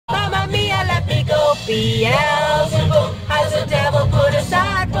Beelzebub has the devil put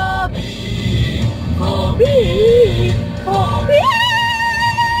aside for me, for me, for me.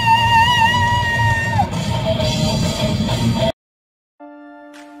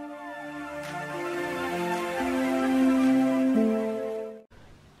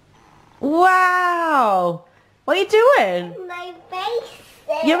 Wow! What are you doing? My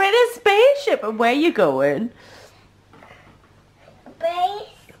spaceship. You're in a spaceship, and where are you going? Space?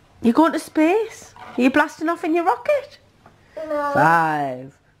 You're going to space? Are you blasting off in your rocket? No.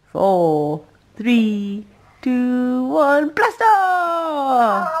 5, 4, 3, 2, 1, blast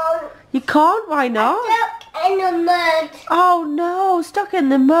off! You can't, why not? Stuck in the mud. Oh no, stuck in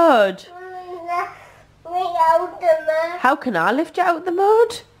the mud. Me out the mud. How can I lift you out the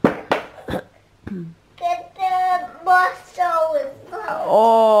mud? Get the muscles.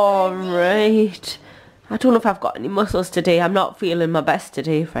 Oh, right. I don't know if I've got any muscles today. I'm not feeling my best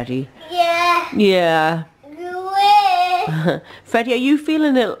today, Freddie. Yeah. Yeah. You will. Freddie, are you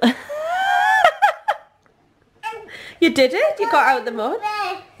feeling it? You did it? You got out the mud?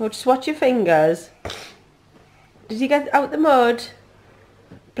 Well, just watch your fingers. Did you get out the mud?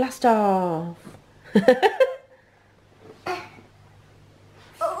 Blast off.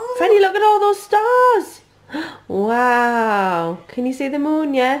 Freddie, look at all those stars. Wow. Can you see the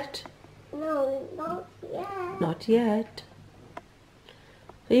moon yet? No, not yet. Not yet.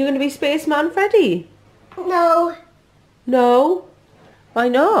 Are you going to be spaceman, Freddie? No. No? Why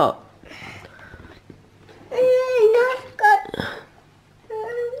not? Not good.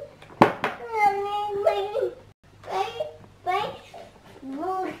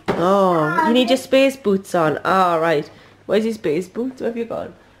 Oh, you need your space boots on. All right. Where's your space boots? Where have you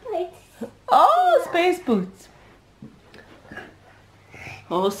gone? Oh, space boots.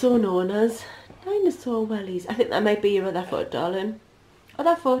 Also known as dinosaur wellies. I think that might be your other foot, darling.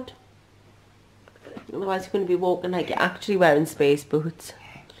 Other foot. Otherwise you're going to be walking like you're actually wearing space boots.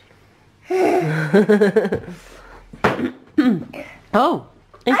 Oh,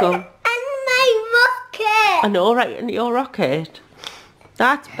 there you go. And my rocket. I know, right, in your rocket.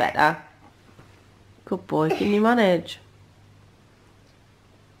 That's better. Good boy, can you manage?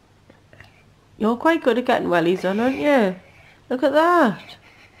 You're quite good at getting wellies on, aren't you? Look at that.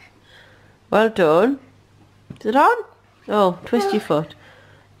 Well done. Is it on? Oh, twist your foot.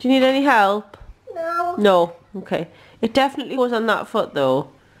 Do you need any help? No. No. Okay. It definitely goes on that foot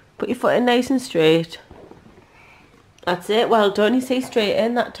though. Put your foot in nice and straight. That's it. Well done. You stay straight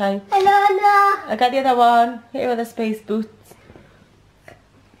in that time. No. I got the other one. Here are the space boots.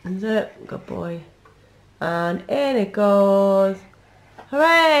 That's it. Good boy. And in it goes.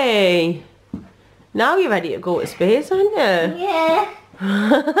 Hooray! Now you're ready to go to space, aren't you? Yeah.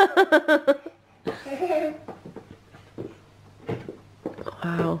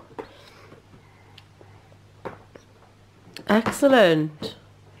 Wow. Excellent.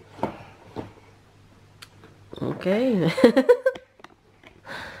 Okay.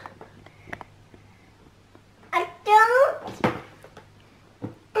 I don't.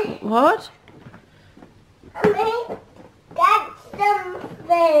 What? I got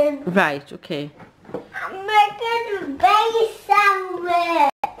something. Right, okay. I'm making a base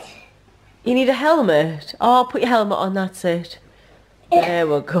sandwich. You need a helmet? Oh, put your helmet on, that's it. There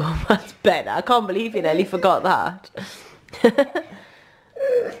we go, that's better. I can't believe you nearly forgot that.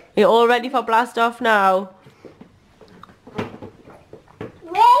 You're all ready for blast off now? Wait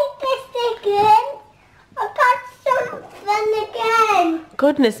a second. I got something again.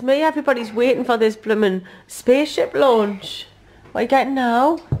 Goodness me, everybody's waiting for this blooming spaceship launch. What are you getting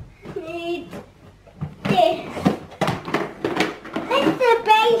now? Need this. It's a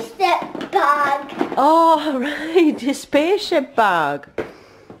basic bag. Oh, right, your spaceship bag.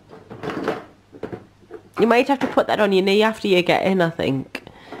 You might have to put that on your knee after you get in, I think.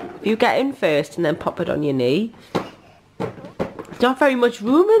 If you get in first and then pop it on your knee. There's not very much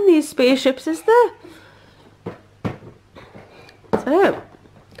room in these spaceships, is there? So,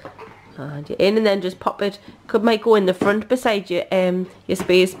 and you're in and then just pop it. Might go in the front beside your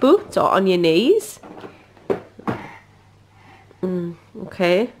space boots or on your knees.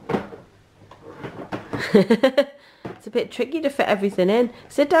 Okay. It's a bit tricky to fit everything in.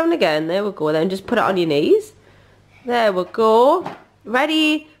 Sit down again. There we go. Then just put it on your knees. There we go.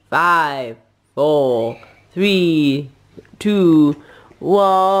 Ready? 5, 4, 3, 2,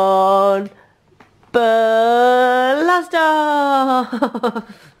 1. Blast off!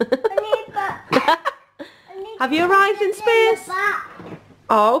 Have you arrived in space?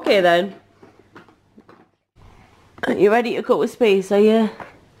 Oh, okay then. Are you ready to go to space, are you?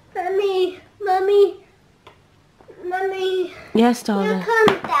 Mummy. Yes, darling. You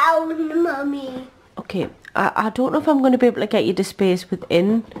come down, Mummy. Okay, I don't know if I'm going to be able to get you to space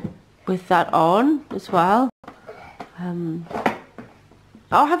within with that on as well. Oh,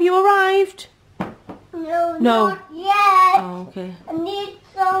 have you arrived? No, No. not yet. Oh, okay. I need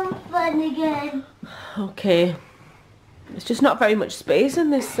some fun again. Okay. There's just not very much space in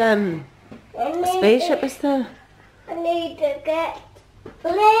this spaceship, is there? I need to get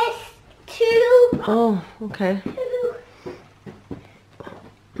this too. Oh, okay.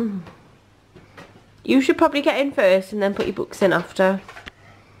 You should probably get in first and then put your books in after.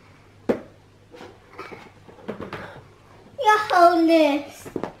 Your Wholeness.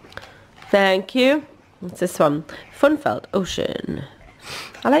 Thank you. What's this one? Fun Felt Ocean.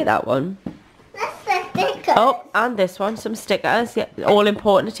 I like that one. That's the sticker. Oh, and this one, some stickers. Yeah, all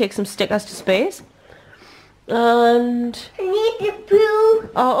important to take some stickers to space. And I need the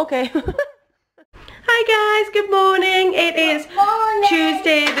blue. oh, okay. Hi guys, good morning. It is Morning.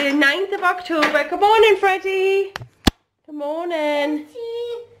 Tuesday the 9th of October. Good morning, Freddie. Good morning.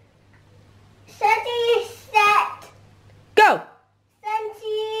 Steady, set. Go.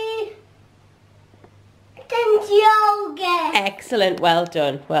 Yoga. Excellent, well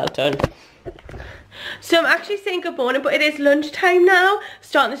done, well done. So I'm actually saying good morning, but it is lunchtime now.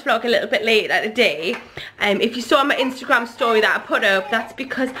 Starting this vlog a little bit late at the day. If you saw my Instagram story that I put up, that's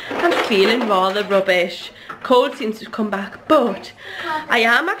because I'm feeling rather rubbish. Cold seems to come back, but I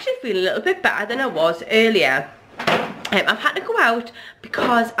am actually feeling a little bit better than I was earlier. I've had to go out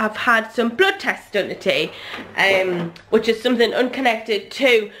because I've had some blood tests done today, which is something unconnected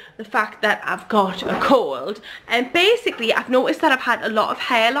to the fact that I've got a cold. And basically I've noticed that I've had a lot of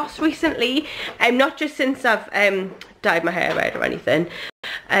hair loss recently, not just since I've dyed my hair red or anything.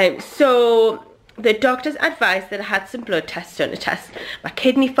 So the doctors advised that I had some blood tests done to test my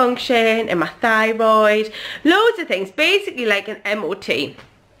kidney function and my thyroid, loads of things, basically like an MOT.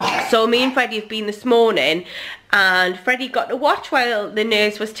 So me and Freddie have been this morning, and Freddie got to watch while the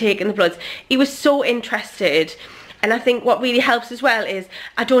nurse was taking the bloods. He was so interested, and I think what really helps as well is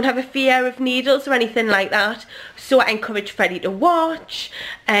I don't have a fear of needles or anything like that, so I encourage Freddie to watch,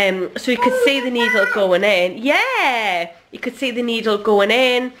 so he could see the needle going in. Yeah, he could see the needle going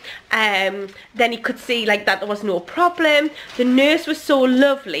in, then he could see like that there was no problem. The nurse was so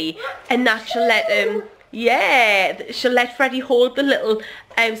lovely, and that she'll let him, yeah, she'll let Freddie hold the little,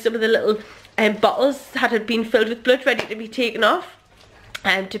 some of the little bottles that had been filled with blood ready to be taken off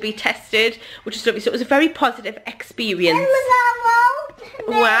to be tested, which is lovely. So it was a very positive experience.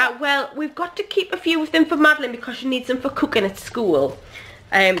 Wow, well, we've got to keep a few of them for Madeline because she needs them for cooking at school.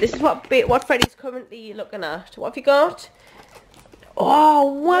 This is what Freddie's currently looking at. What have you got?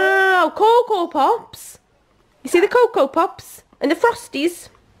 Oh, wow, Cocoa Pops. You see the Cocoa Pops and the Frosties?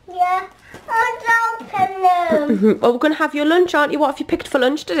 Yeah, I'll open them. Well, we're going to have your lunch, aren't you? What have you picked for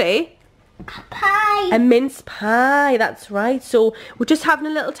lunch today? Pie. A mince pie, that's right. So we're just having a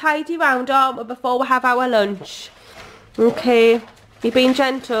little tidy round, aren't we, before we have our lunch? Okay, you're being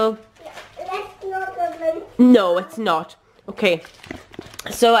gentle. That's not a mince. No, it's not. Okay.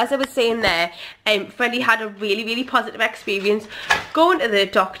 So as I was saying there, Freddie had a really positive experience going to the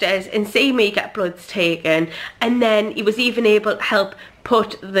doctors and seeing me get bloods taken, and then he was even able to help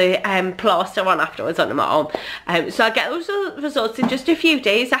put the plaster on afterwards on my arm. So I'll get those results in just a few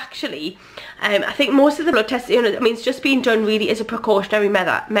days actually. I think most of the blood tests, you know, I mean, it's just being done really as a precautionary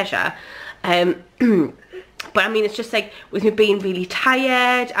measure. But I mean, it's just like with me being really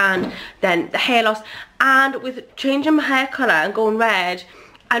tired, and then the hair loss, and with changing my hair colour and going red,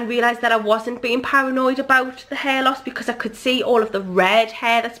 and realised that I wasn't being paranoid about the hair loss because I could see all of the red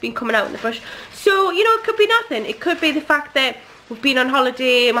hair that's been coming out in the brush. So, you know, it could be nothing. It could be the fact that we've been on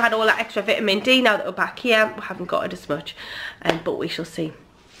holiday and we had all that extra vitamin D. Now that we're back here, we haven't got it as much, but we shall see.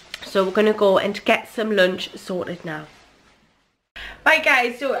 So we're going to go and get some lunch sorted now. Right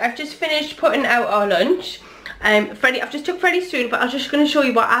guys, so I've just finished putting out our lunch. Freddie, I've just took Freddie's food, but I'm just going to show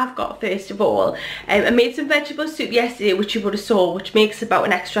you what I've got first of all. I made some vegetable soup yesterday, which you would have saw, which makes about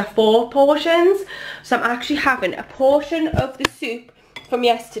an extra 4 portions. So I'm actually having a portion of the soup from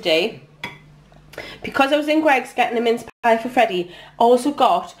yesterday. Because I was in Greg's getting a mince pie for Freddie, I also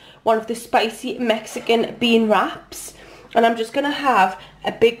got one of the spicy Mexican bean wraps. And I'm just going to have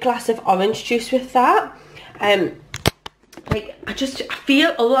a big glass of orange juice with that. Like, I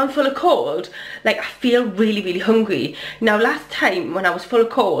feel, although I'm full of cold, like I feel really hungry. Now last time when I was full of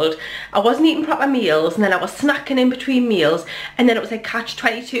cold, I wasn't eating proper meals, and then I was snacking in between meals, and then it was like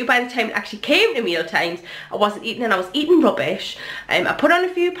catch-22 by the time it actually came to meal times. I wasn't eating, and I was eating rubbish. I put on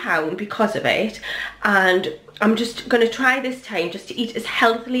a few pounds because of it, and I'm just going to try this time just to eat as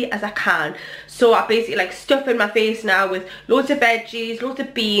healthily as I can. So I basically like stuffing my face now with loads of veggies, loads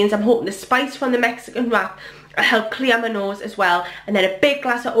of beans. I'm hoping the spice from the Mexican wrap will help clear my nose as well. And then a big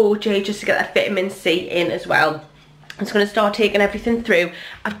glass of OJ just to get that vitamin C in as well. I'm just going to start taking everything through.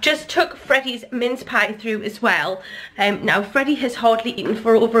 I've just took Freddie's mince pie through as well. Now Freddie has hardly eaten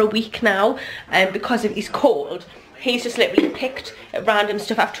for over a week now because of his cold. He's just literally picked at random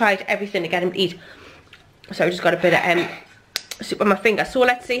stuff. I've tried everything to get him to eat. So I just got a bit of soup on my finger. So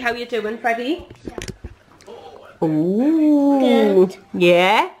let's see how you're doing, Freddie. Ooh. Good.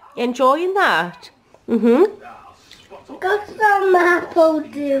 Yeah? You enjoying that? Got some apple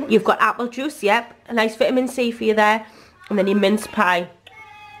juice. You've got apple juice, yep. A nice vitamin C for you there. And then your mince pie.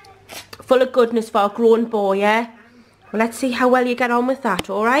 Full of goodness for a grown boy, yeah? Well, let's see how well you get on with that,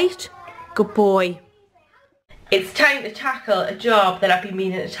 alright? Good boy. It's time to tackle a job that I've been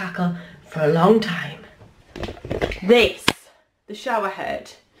meaning to tackle for a long time. This, the shower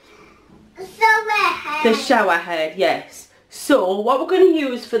head. The shower head, yes. So what we're going to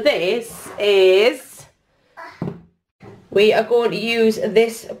use for this is, we are going to use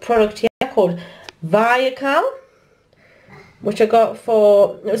this product here called Viacal, which I got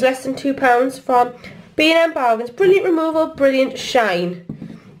for, it was less than £2 from B&M Bargains. Brilliant removal, brilliant shine.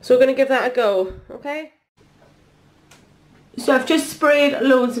 So we're going to give that a go, okay? So I've just sprayed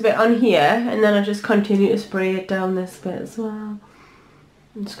loads of it on here, and then I'll just continue to spray it down this bit as well.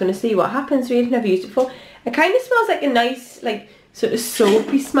 I'm just going to see what happens. Really, never used it before. It kind of smells like a nice, like, sort of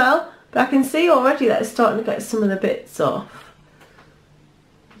soapy smell, but I can see already that it's starting to get some of the bits off.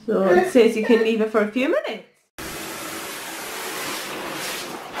 So it says you can leave it for a few minutes.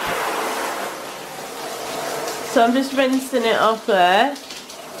 So I'm just rinsing it off there.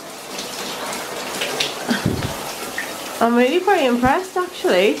 I'm really pretty impressed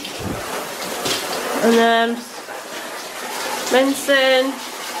actually. And then rinsing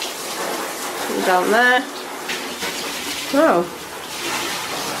down there. Oh,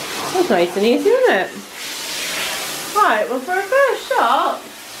 that's nice and easy, isn't it? Right, well for a first shot,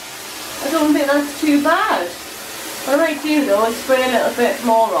 I don't think that's too bad. What I might do though is spray a little bit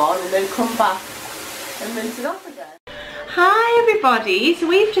more on and then come back and rinse it off again. Hi everybody, so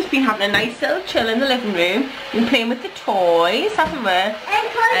we've just been having a nice little chill in the living room. Been playing with the toys, haven't we?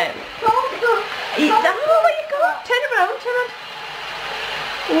 Oh, where you go? Turn around,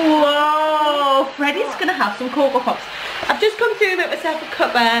 Whoa, Freddie's going to have some Cocoa Pops. I've just come through, made myself a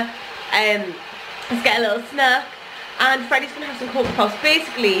cuppa, let's get a little snack. And Freddie's going to have some Cocoa Pops.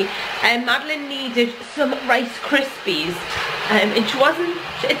 Basically, Madeline needed some Rice Krispies. And she wasn't,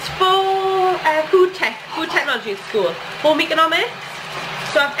 it's for food technology at school, home economics.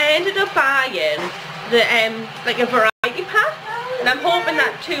 So I've ended up buying the like a variety pack, and I'm hoping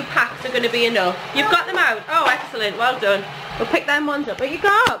that 2 packs are going to be enough. You've got them out? Oh, excellent, well done. We'll pick them ones up. What you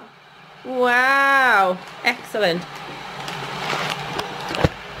got? Wow, excellent.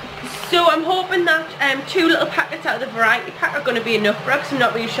 So I'm hoping that 2 little packets out of the variety pack are going to be enough for her, because I'm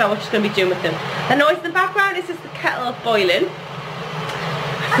not really sure what she's going to be doing with them. The noise in the background is just the kettle boiling.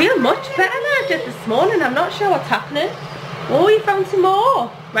 I feel much better than I did this morning. I'm not sure what's happening. Oh, you found some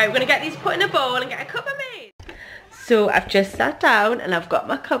more. Right, we're going to get these put in a bowl and get a cuppa made. So I've just sat down and I've got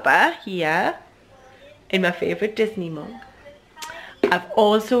my cuppa here in my favourite Disney mug. I've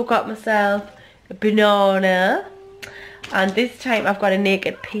also got myself a banana. And this time I've got a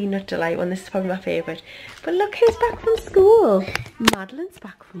Naked Peanut Delight one. This is probably my favourite. But look who's back from school. Madeline's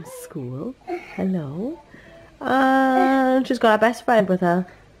back from school. Hello. And she's got her best friend with her.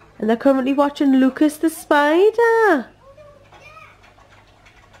 And they're currently watching Lucas the Spider.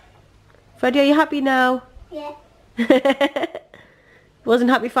 Freddie, are you happy now? Yeah.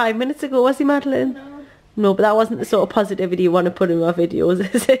 Wasn't happy 5 minutes ago, was he, Madeline? No. No, but that wasn't the sort of positivity you want to put in my videos,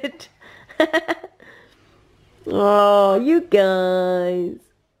 is it? Oh, you guys.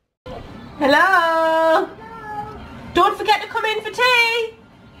 Hello. Don't forget to come in for tea.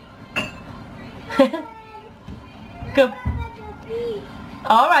 Go.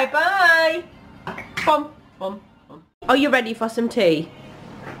 Alright, bye. Bum, bum, bum. Are you ready for some tea?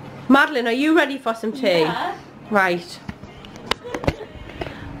 Madeline, are you ready for some tea? Yeah. Right.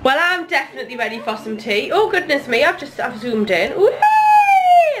 Well, I'm definitely ready for some tea. Oh, goodness me, I've zoomed in. Ooh,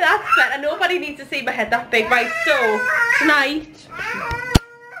 that's better. Nobody needs to see my head that big. Right, so, tonight,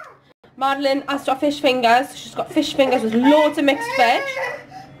 Madeline asked for fish fingers. She's got fish fingers with loads of mixed veg.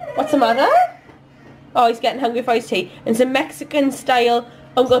 What's the matter? Oh, he's getting hungry for his tea. And some Mexican style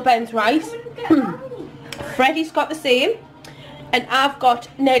Uncle Ben's rice. Freddie's got the same. And I've got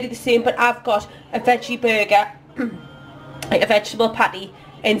nearly the same, but I've got a veggie burger, like a vegetable patty,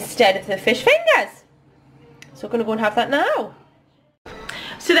 instead of the fish fingers. So I'm going to go and have that now.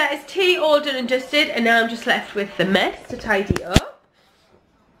 So that is tea all done and dusted, and now I'm just left with the mess to tidy up.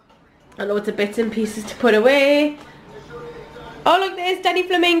 And loads of bits and pieces to put away. Oh look, there's Daddy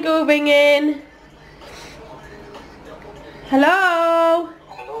Flamingo ringing. Hello?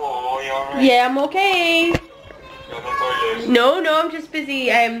 Hello, you alright? Yeah, I'm okay. You're on the toilet? No, I'm just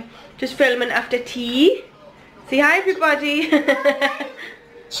busy just filming after tea. Say hi everybody. Sounds like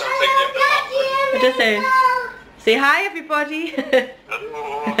you're in the bathroom. I just say hi everybody.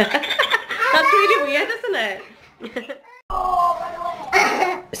 Hello. That's really weird, isn't it?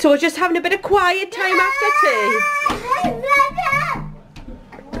 So we're just having a bit of quiet time after tea.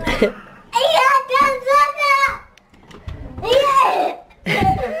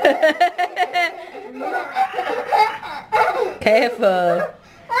 Careful.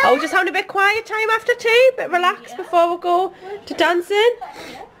 Oh, we're just having a bit quiet time after tea, a bit relaxed before we go to dancing.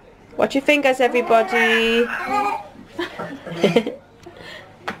 Watch your fingers, everybody.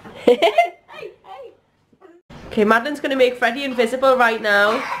 Okay, Madeline's going to make Freddie invisible right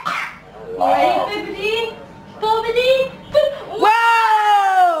now. Ready, Bobbity?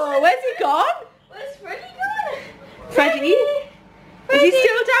 Whoa! Where's he gone? Where's Freddie gone? Freddie? Is he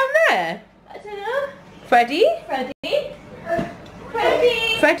still down there? I don't know. Freddie? Freddie?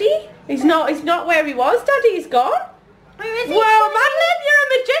 Freddie? Freddie? He's not where he was, Daddy. He's gone. Where is he? Whoa, Madeline, you're a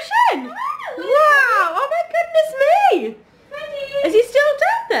magician! Wow! Oh my goodness me! Freddie? Is he still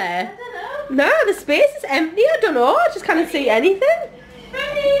down there? I don't know. No, the space is empty. I don't know. I just can't see anything.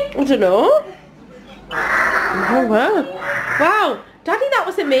 Freddie? I don't know. Oh wow. Wow. Daddy, that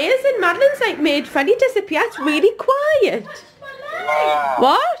was amazing. Madeline's like made Freddie disappear. It's really quiet.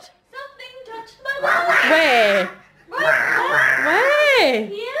 What? Something touched my leg. Where? Where?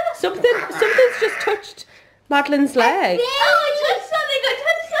 Here? Something's just touched Madeline's leg. Oh, I touched something. I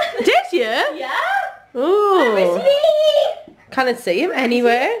touched something. Did you? Yeah? Oh. Where is he? Can't see him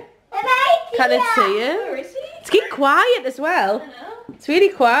anywhere. Can't see him. Where is he? It's getting quiet as well. I don't know. It's really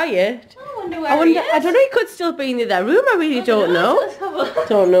quiet. I wonder where he is. I don't know, he could still be in the other room. I really don't know. Let's have a look.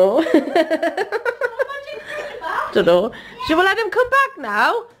 Don't know. It's Don't know. Should we let him come back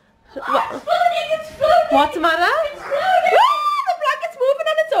now? floating, it's floating. What's the matter? It's floating. Ah, the blanket's moving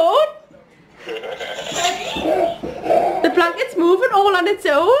on its own. The blanket's moving all on its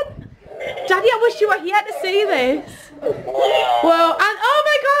own. Daddy, I wish you were here to see this. Whoa, and oh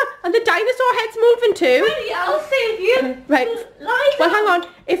my god, and the dinosaur head's moving too. Freddie, I'll save you. Right. Lie Well, down. hang on.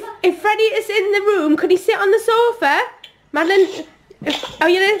 If Freddie is in the room, could he sit on the sofa? Madeline, are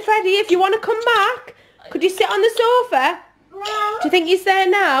you there, Freddie? If you want to come back, could you sit on the sofa? No. Do you think he's there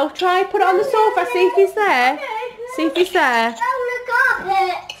now? Try put it on the sofa, see if he's there. See if he's there. On the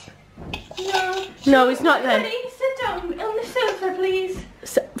carpet. No. No, he's not there. Freddie, sit down on the sofa, please.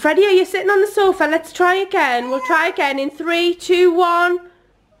 So, Freddie, are you sitting on the sofa? Let's try again. We'll try again in 3, 2, 1.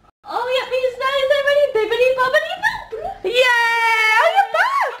 Oh, yeah, he's there ready. Bibbidi bobbidi boop. Yeah! Are you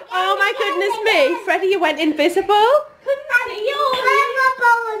back? Oh my goodness me. Freddie, you went invisible. Couldn't see you.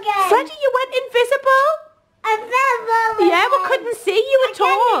 Invisible again. Freddie, you went invisible. Invisible. Yeah, we couldn't see you at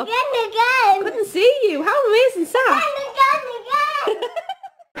all. Again. Couldn't see you. How amazing is that?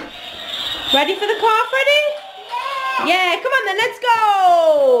 Again. Ready for the car, Freddie? Yeah, come on then, let's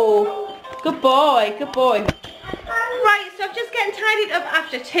go. Good boy, good boy. Right, so I'm just getting tidied up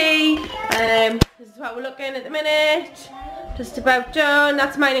after tea. This is what we're looking at the minute. Just about done.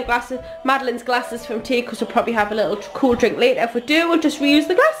 That's mine and glasses, Madeline's glasses from tea, because we'll probably have a little cool drink later. If we do, we'll just reuse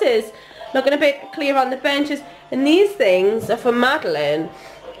the glasses. Looking a bit clear on the benches. And these things are for Madeline,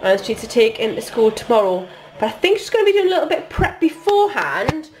 and she's to take into school tomorrow. But I think she's going to be doing a little bit of prep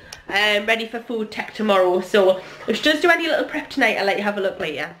beforehand, ready for food tech tomorrow. So if she does do any little prep tonight, I'll let you have a look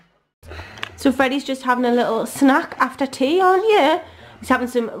later. So Freddie's just having a little snack after tea, aren't you? He's having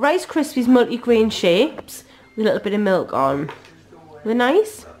some Rice Krispies multi-grain shapes with a little bit of milk on. They're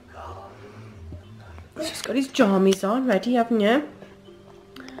nice. He's just got his jammies on ready, haven't you?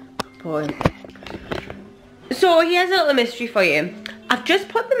 Boy. So here's a little mystery for you. I've just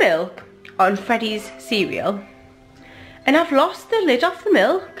put the milk on Freddie's cereal and I've lost the lid off the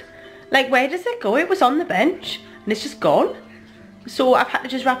milk. Like, where does it go? It was on the bench and it's just gone. So I've had to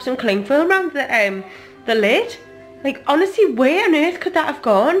just wrap some cling film around the lid. Like, honestly, where on earth could that have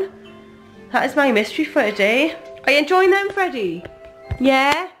gone? That is my mystery for today. Are you enjoying them, Freddie?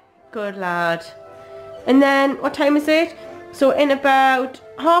 Yeah? Good lad. And then, what time is it? So in about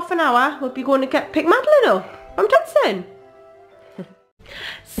half an hour, we'll be going to pick Madeline up from dancing.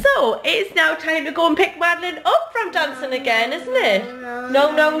 So, it's now time to go and pick Madeline up from dancing again, isn't it?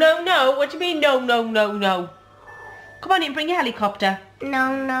 No, no, no, no. What do you mean, no, no, no, no? Come on in, bring your helicopter.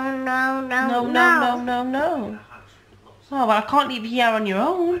 No. No. Oh, well, I can't leave you here on your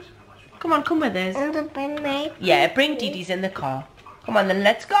own. Come on, come with us. Yeah, bring Dee Dee's in the car. Come on then,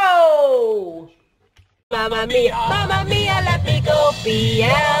 let's go. Mamma mia, let me go.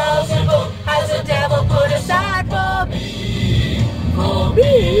 Beelzebub has the devil put aside for me. For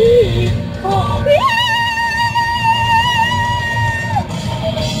me. For me.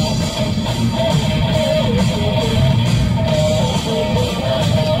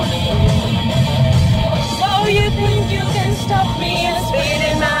 So you think you can stop me and spit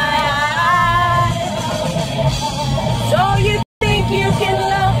in my eye? So you think you can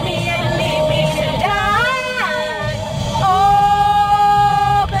love me and leave me to die?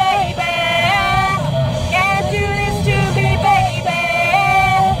 Oh baby, can't do this to me, baby.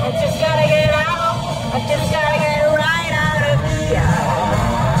 I just gotta get out. I just gotta get right out of here.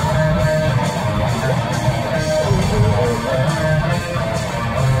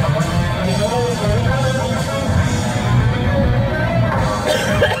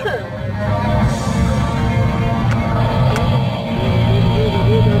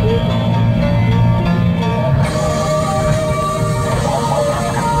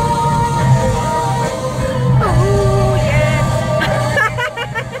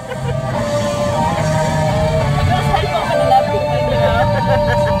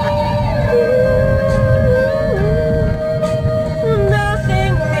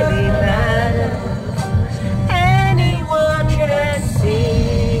 Nothing really matters. Anyone can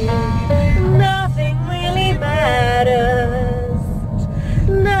see. Nothing really matters.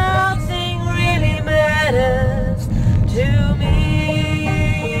 Nothing really matters to me.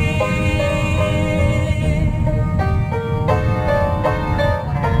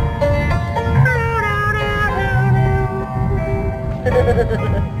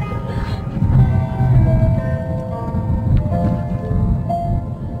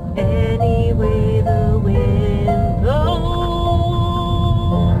 Any way the wind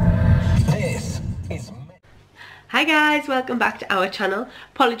blows. This is Hi guys, welcome back to our channel.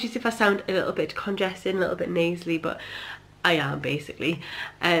 Apologies if I sound a little bit congested, a little bit nasally, but I am basically.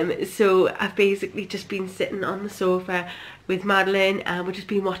 So I've basically just been sitting on the sofa with Madeline and we've just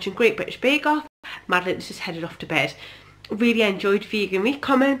been watching Great British Bake Off. Madeline's just headed off to bed. Really enjoyed Vegan Week.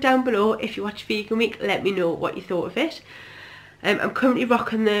 Comment down below if you watched Vegan Week, let me know what you thought of it. I'm currently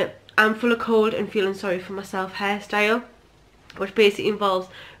rocking the I'm full of cold and feeling sorry for myself hairstyle, which basically involves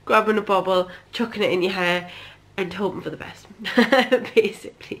grabbing a bobble, chucking it in your hair and hoping for the best.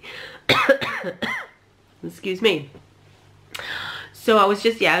 Basically. Excuse me. So I was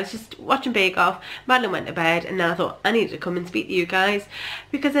just watching Bake Off. Madeline went to bed and now I thought I needed to come and speak to you guys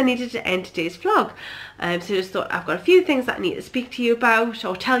because I needed to end today's vlog. So I just thought I've got a few things that I need to speak to you about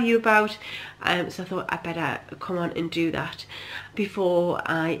or tell you about. So I thought I better come on and do that before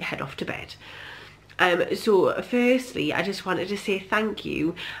I head off to bed. So firstly, I just wanted to say thank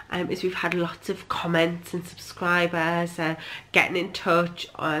you as we've had lots of comments and subscribers, getting in touch,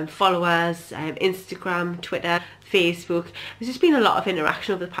 followers, Instagram, Twitter, Facebook. There's just been a lot of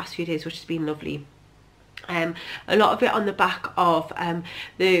interaction over the past few days, which has been lovely. A lot of it on the back of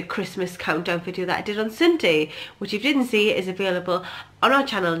the Christmas countdown video that I did on Sunday, which if you didn't see is available on our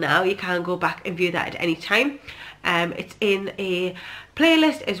channel now. You can go back and view that at any time. It's in a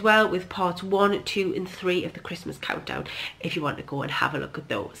playlist as well with parts 1, 2 and 3 of the Christmas countdown if you want to go and have a look at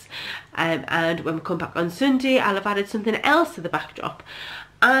those. And when we come back on Sunday, I'll have added something else to the backdrop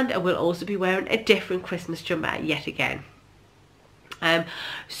and I will also be wearing a different Christmas jumper yet again.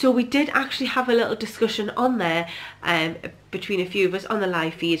 So we did actually have a little discussion on there between a few of us on the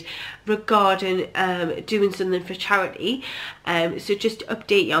live feed regarding doing something for charity. So just to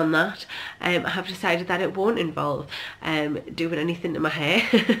update you on that, I have decided that it won't involve doing anything to my hair.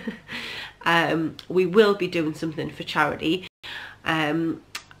 We will be doing something for charity and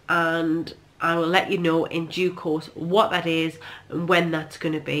I will let you know in due course what that is and when that's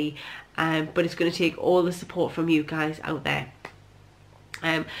going to be, but it's going to take all the support from you guys out there.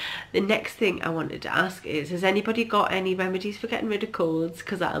 The next thing I wanted to ask is, has anybody got any remedies for getting rid of colds?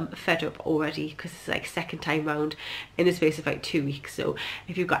 Because I'm fed up already, because it's like second time round in the space of like 2 weeks. So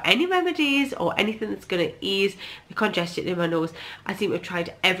if you've got any remedies or anything that's going to ease the congestion in my nose, I seem to have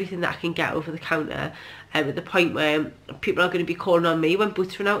tried everything that I can get over the counter, at the point where people are going to be calling on me when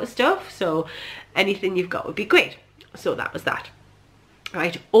Boots run out of stuff. So anything you've got would be great. So that was that.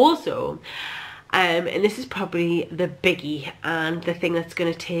 Right, also, and this is probably the biggie and the thing that's going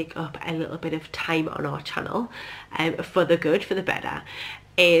to take up a little bit of time on our channel, for the good, for the better,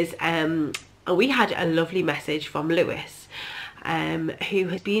 is we had a lovely message from Lewis, who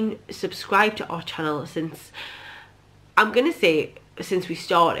has been subscribed to our channel since I'm gonna say since we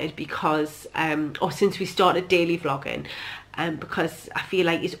started, because or since we started daily vlogging, because I feel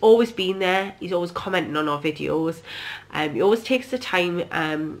like he's always been there, he's always commenting on our videos, he always takes the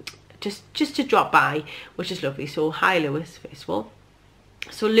time just to drop by, which is lovely. So hi Lewis, first of all.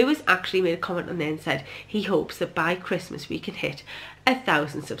 So Lewis actually made a comment on there and said he hopes that by Christmas we can hit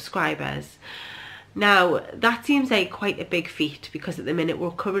 1,000 subscribers. Now that seems like quite a big feat, because at the minute we're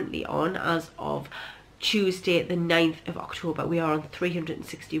currently on, as of Tuesday the 9th of October, we are on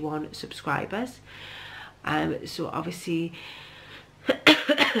 361 subscribers. So obviously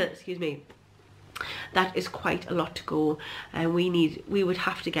excuse me, that is quite a lot to go, and we would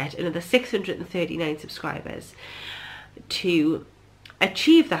have to get another 639 subscribers to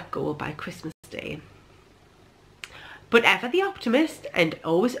achieve that goal by Christmas Day. But ever the optimist and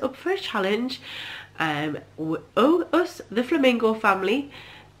always up for a challenge, us, the Flamingo family,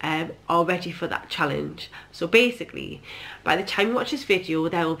 are ready for that challenge. So basically, by the time you watch this video,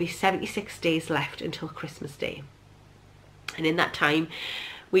 there will be 76 days left until Christmas Day, and in that time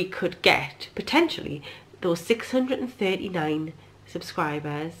we could get potentially those 639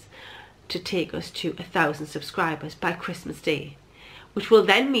 subscribers to take us to 1,000 subscribers by Christmas Day, which will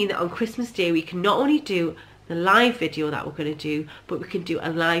then mean that on Christmas Day we can not only do the live video that we're going to do, but we can do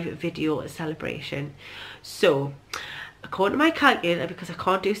a live video celebration. So according to my calculator, because I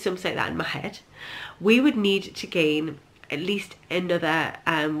can't do something like that in my head, we would need to gain at least another,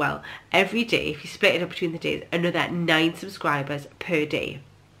 well, every day, if you split it up between the days, another 9 subscribers per day.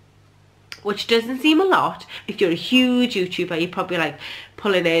 Which doesn't seem a lot. If you're a huge YouTuber, you're probably like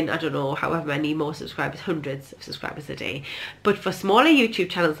pulling in, I don't know, however many more subscribers, hundreds of subscribers a day. But for smaller YouTube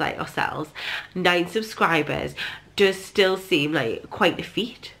channels like ourselves, 9 subscribers does still seem like quite a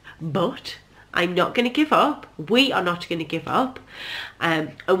feat. But I'm not going to give up. We are not going to give up,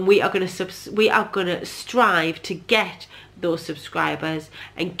 and we are going to strive to get those subscribers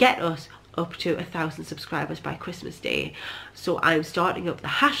and get us up to 1,000 subscribers by Christmas Day. So I'm starting up the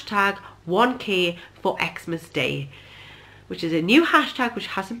hashtag 1K for Xmas Day, which is a new hashtag which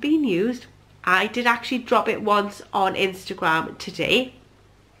hasn't been used. I did actually drop it once on Instagram today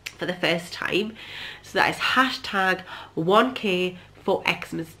for the first time. So that is hashtag 1K for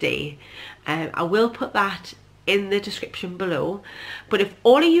Xmas Day. I will put that in the description below. But if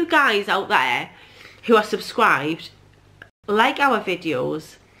all of you guys out there who are subscribed like our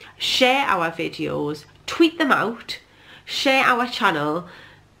videos, share our videos, tweet them out, share our channel,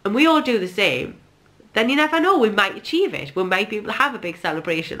 and we all do the same, then you never know, we might achieve it. We might be able to have a big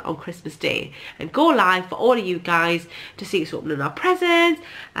celebration on Christmas Day and go live for all of you guys to see us opening our presents,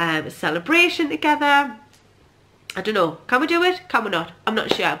 a celebration together. I don't know, can we do it? Can we not? I'm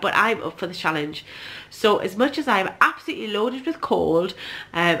not sure, but I'm up for the challenge. So as much as I'm absolutely loaded with cold,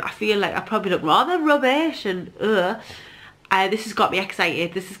 I feel like I probably look rather rubbish and this has got me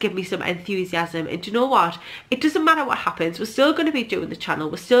excited. This has given me some enthusiasm, and do you know what? It doesn't matter what happens, we're still going to be doing the channel,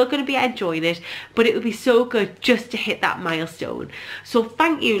 we're still going to be enjoying it, but it would be so good just to hit that milestone. So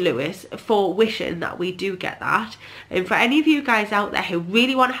thank you, Lewis, for wishing that we do get that. And for any of you guys out there who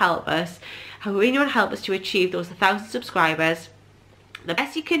really want to help us, to achieve those 1,000 subscribers, the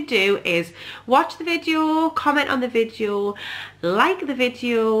best you can do is watch the video, comment on the video, like the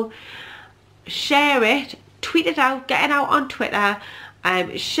video, share it, tweet it out, get it out on Twitter,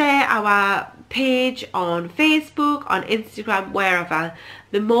 share our page on Facebook, on Instagram, wherever.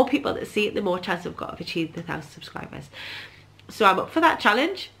 The more people that see it, the more chance I've got of achieving the 1,000 subscribers. So I'm up for that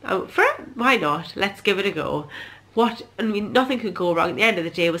challenge. I'm up for it. Why not? Let's give it a go. I mean, nothing could go wrong. At the end of the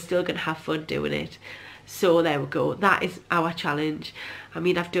day, we're still going to have fun doing it. So there we go. That is our challenge. I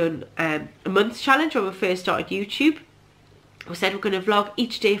mean, I've done a month's challenge when we first started YouTube. We said we're going to vlog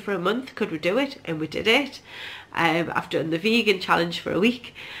each day for a month. Could we do it? And we did it. I've done the vegan challenge for a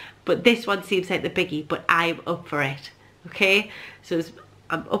week, but this one seems like the biggie, but I'm up for it. Okay, so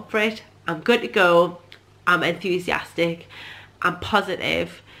I'm up for it. I'm good to go. I'm enthusiastic. I'm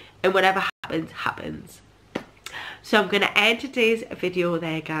positive, and whatever happens, happens. So I'm going to end today's video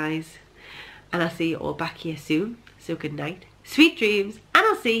there, guys, and I'll see you all back here soon. So good night, sweet dreams, and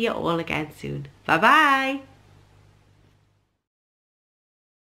I'll see you all again soon. Bye bye.